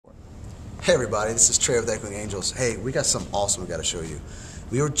Hey everybody, this is Trey of the Echoing Angels. Hey, we got something awesome we got to show you.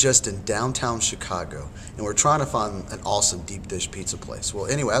 We were just in downtown Chicago, and we're trying to find an awesome deep dish pizza place. Well,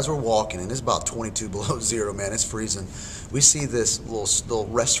 anyway, as we're walking, and it's about 22 below zero, man, it's freezing, we see this little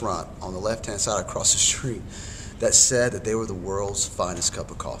restaurant on the left-hand side across the street that said that they were the world's finest cup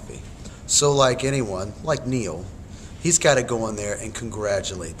of coffee. So like anyone, like Neil, he's got to go in there and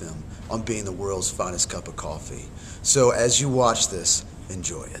congratulate them on being the world's finest cup of coffee. So as you watch this,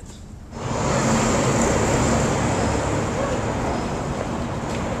 enjoy it.